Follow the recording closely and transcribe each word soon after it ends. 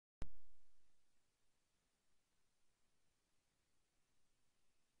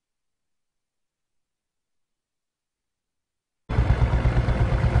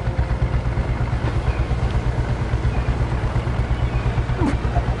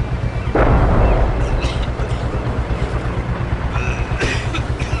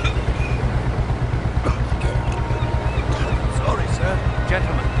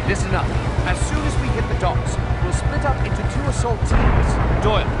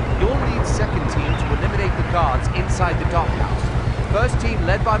second team to eliminate the guards inside the dockhouse. First team,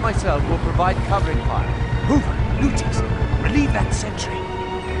 led by myself, will provide covering fire. Hoover, Lutis, relieve that sentry.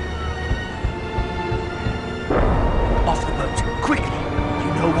 Off the boat, quickly.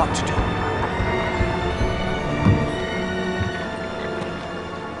 You know what to do.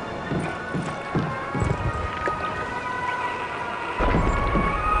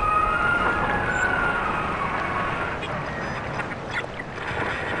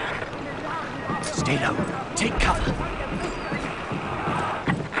 Stay low. Take cover.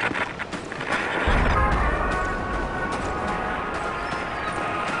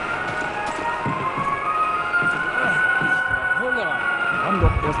 Wir haben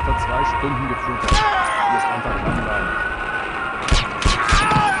doch erst vor 2 Stunden gefüttert. Hier ist einfach langweilig.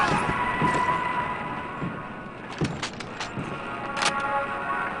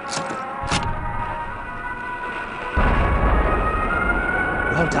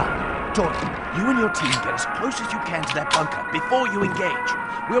 Well done. Jordan, you and your team get as close as you can to that bunker before you engage.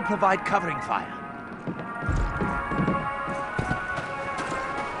 We'll provide covering fire.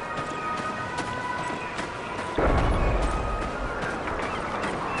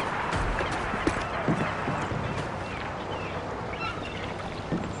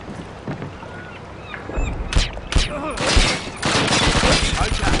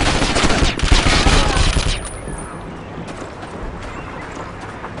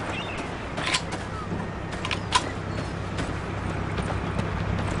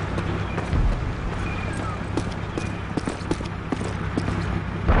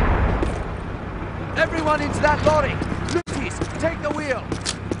 Everyone into that lorry! Lutis, take the wheel!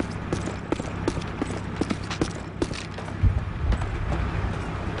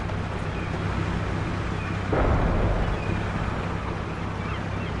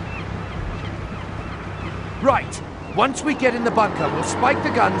 Right. Once we get in the bunker, we'll spike the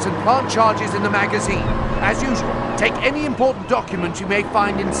guns and plant charges in the magazine. As usual, take any important documents you may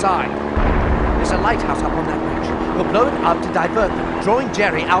find inside. There's a lighthouse up on that ridge. We'll blow it up to divert them, drawing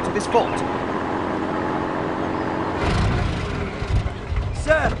Jerry out of his fort.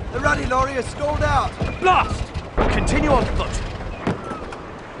 Sir, the ruddy lorry is stalled out. Blast! We'll continue on foot.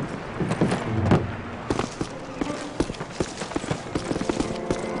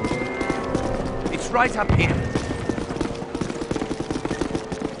 It's right up here.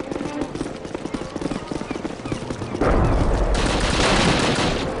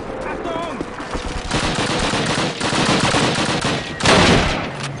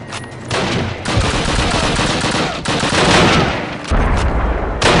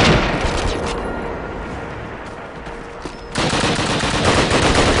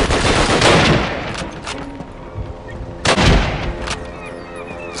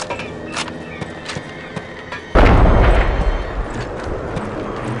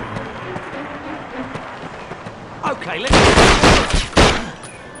 Okay, let's...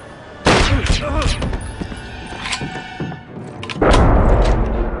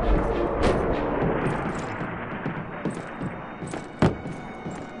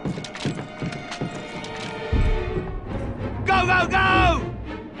 Go, go, go!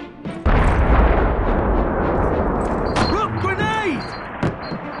 Look, grenade!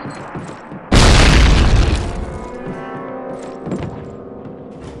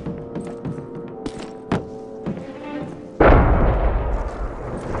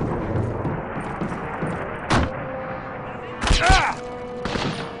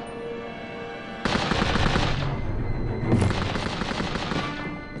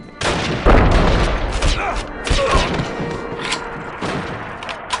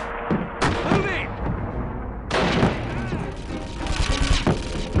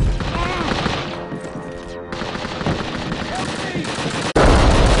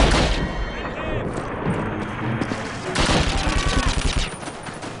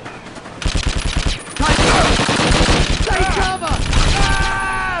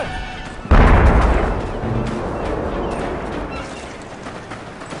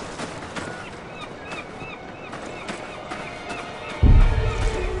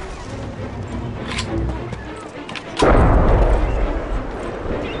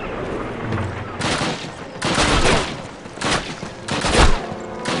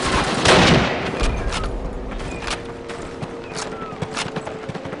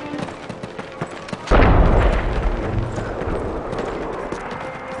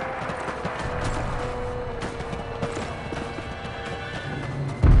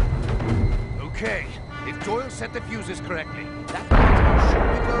 Okay, if Doyle set the fuses correctly, that lighthouse should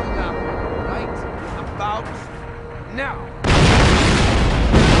be going up right about now.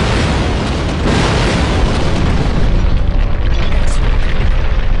 Excellent.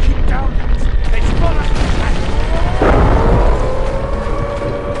 Keep down that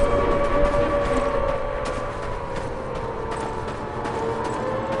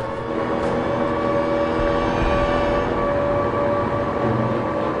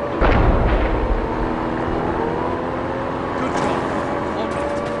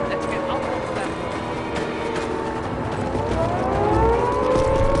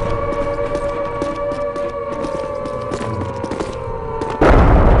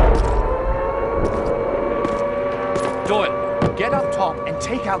Get up top and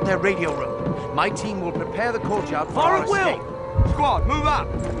take out their radio room. My team will prepare the courtyard for our escape. Squad, move up!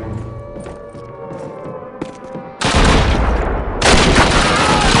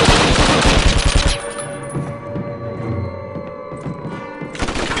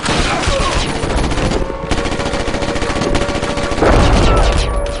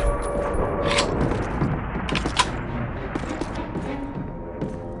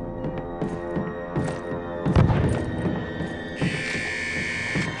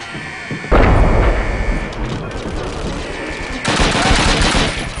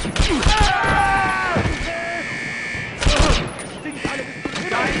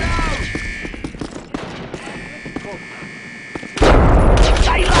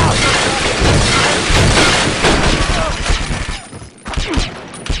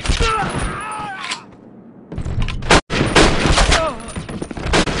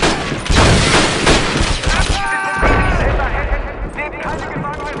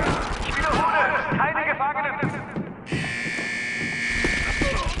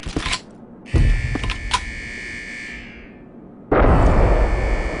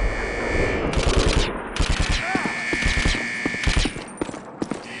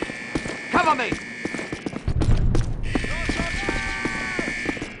 Cover me!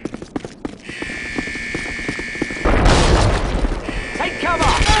 Take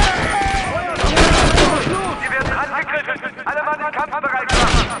cover! Sie werden angegriffen! Alle Mann in Kampfbereit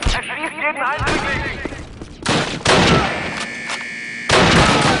machen! Erschießt jeden Eindringling!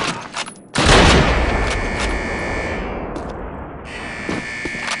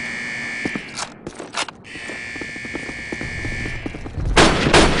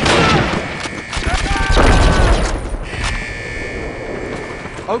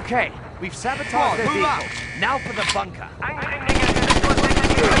 Okay, we've sabotaged their move up. vehicles. Now for the bunker.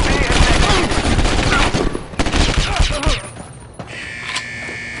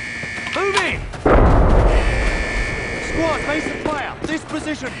 Move in! Squad, base of fire! This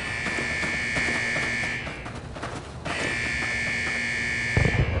position!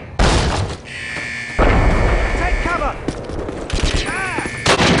 Take cover!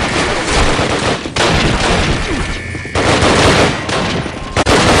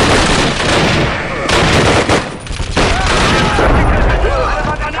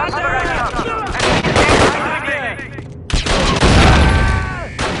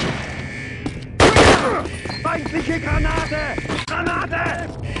 Feindliche Granate! Granate!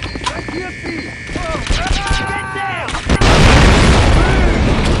 Flankiert sie!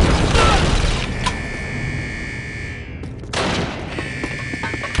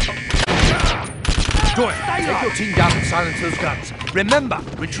 Doyle, take your team down and silence those guns. Remember,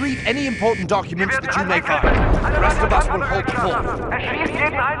 retrieve any important documents that you may find. The rest of us will hold the fort. Erschießt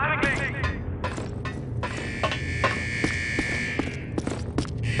jeden Eindringling!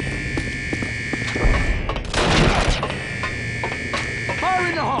 Fire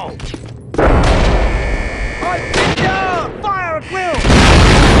in the hole! Right, get down! Fire at will!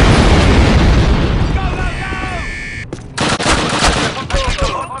 Go,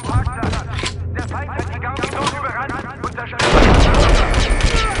 Der Feind hat die Garnison überrannt und zerstört.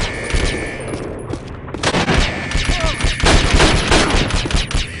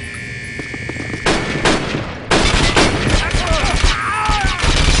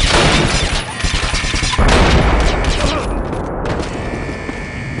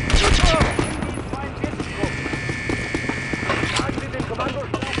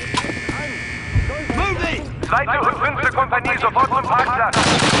 Zweite und fünfte Kompanie sofort zum Parkplatz.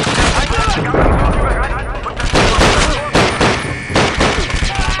 Der Feind hat die Garnison überrannt und zerstört.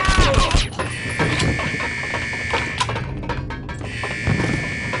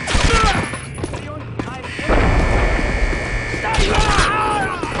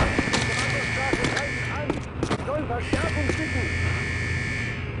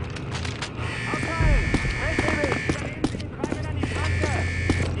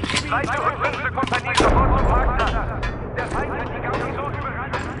 Zweite und fünfte Kompanie sofort zum Parkplatz. Der Feind hat die Garnison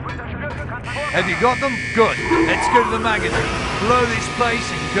überrannt und zerstört den Transport. Have you got them? Good. Let's go to the magazine. Blow this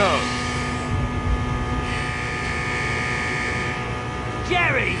place and go.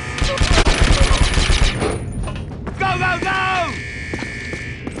 Jerry's! Go, go, go!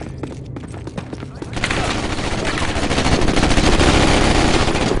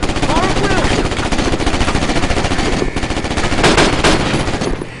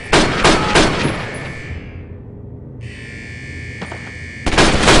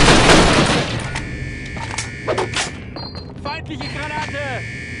 Feindliche Granate!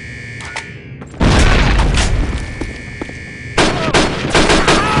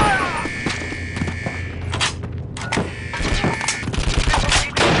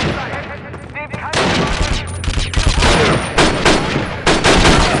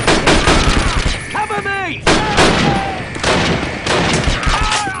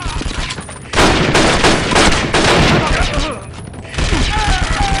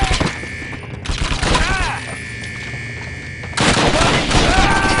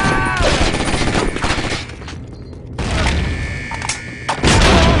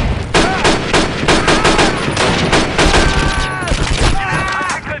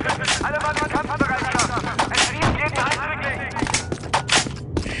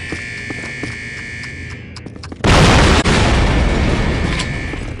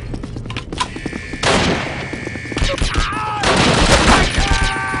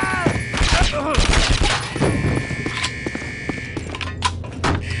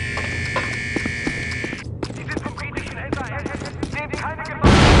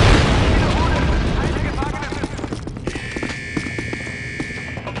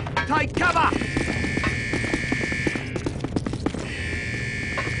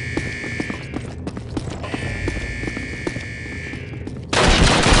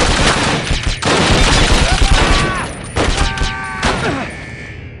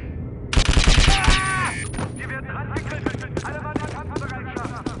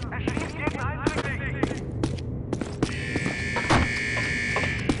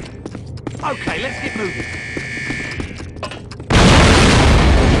 Okay, let's get moving.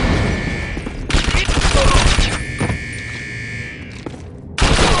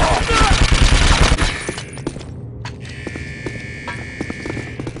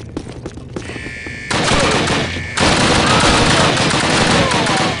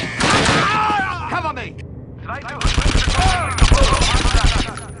 Cover me! Zweite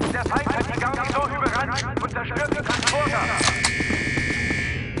und der Feind hat die Garnison überrannt und zerstört den Transporter.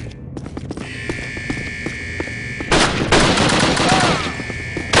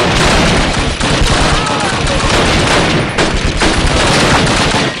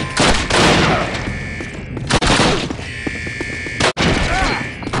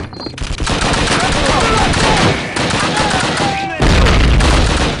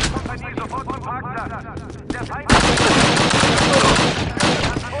 Kompanie sofort zum Parkplatz. Der Feind hat die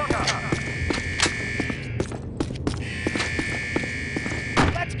Transporter.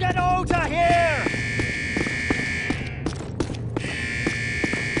 Let's get out of here!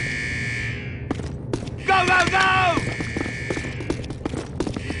 Go, go, go!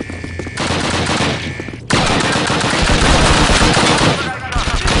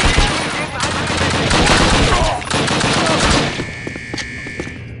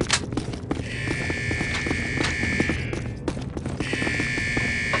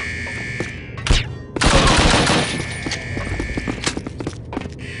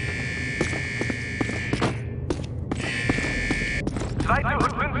 Zweite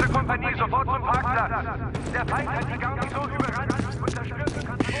und 5. Kompanie sofort zum Parkplatz. Der Feind hat die Garnison überrannt und zerstört den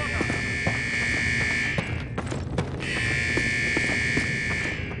Transporter.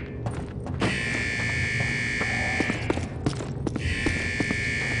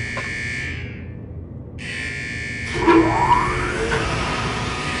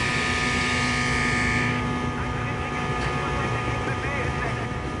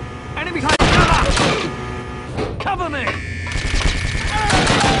 Enemy behind cover! Cover me!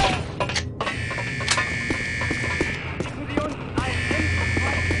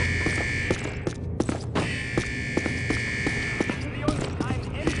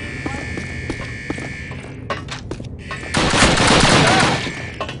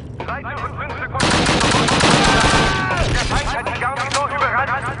 Zweite und 5. Kompanie. Der Feind hat die Garnison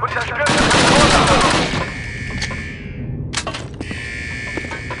überrannt und zerstört den Transporter.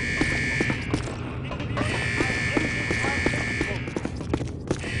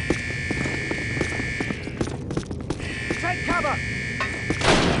 Take cover!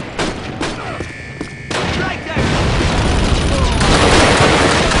 Right there!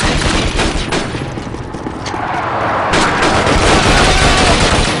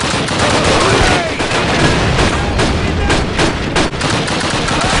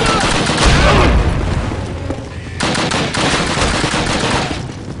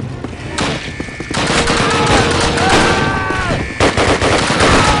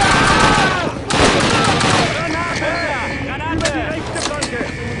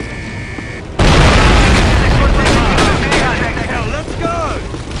 Hell, let's go!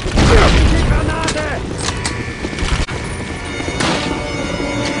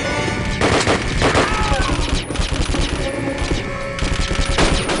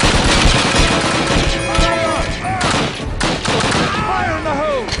 Fire in the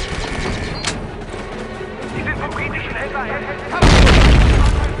hole! Sie sind vom britischen Helfer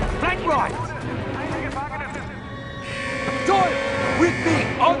Flank right! Eine Gefangene sind Doyle! With me!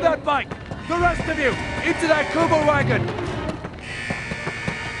 On that bike! The rest of you, into that Kubo wagon!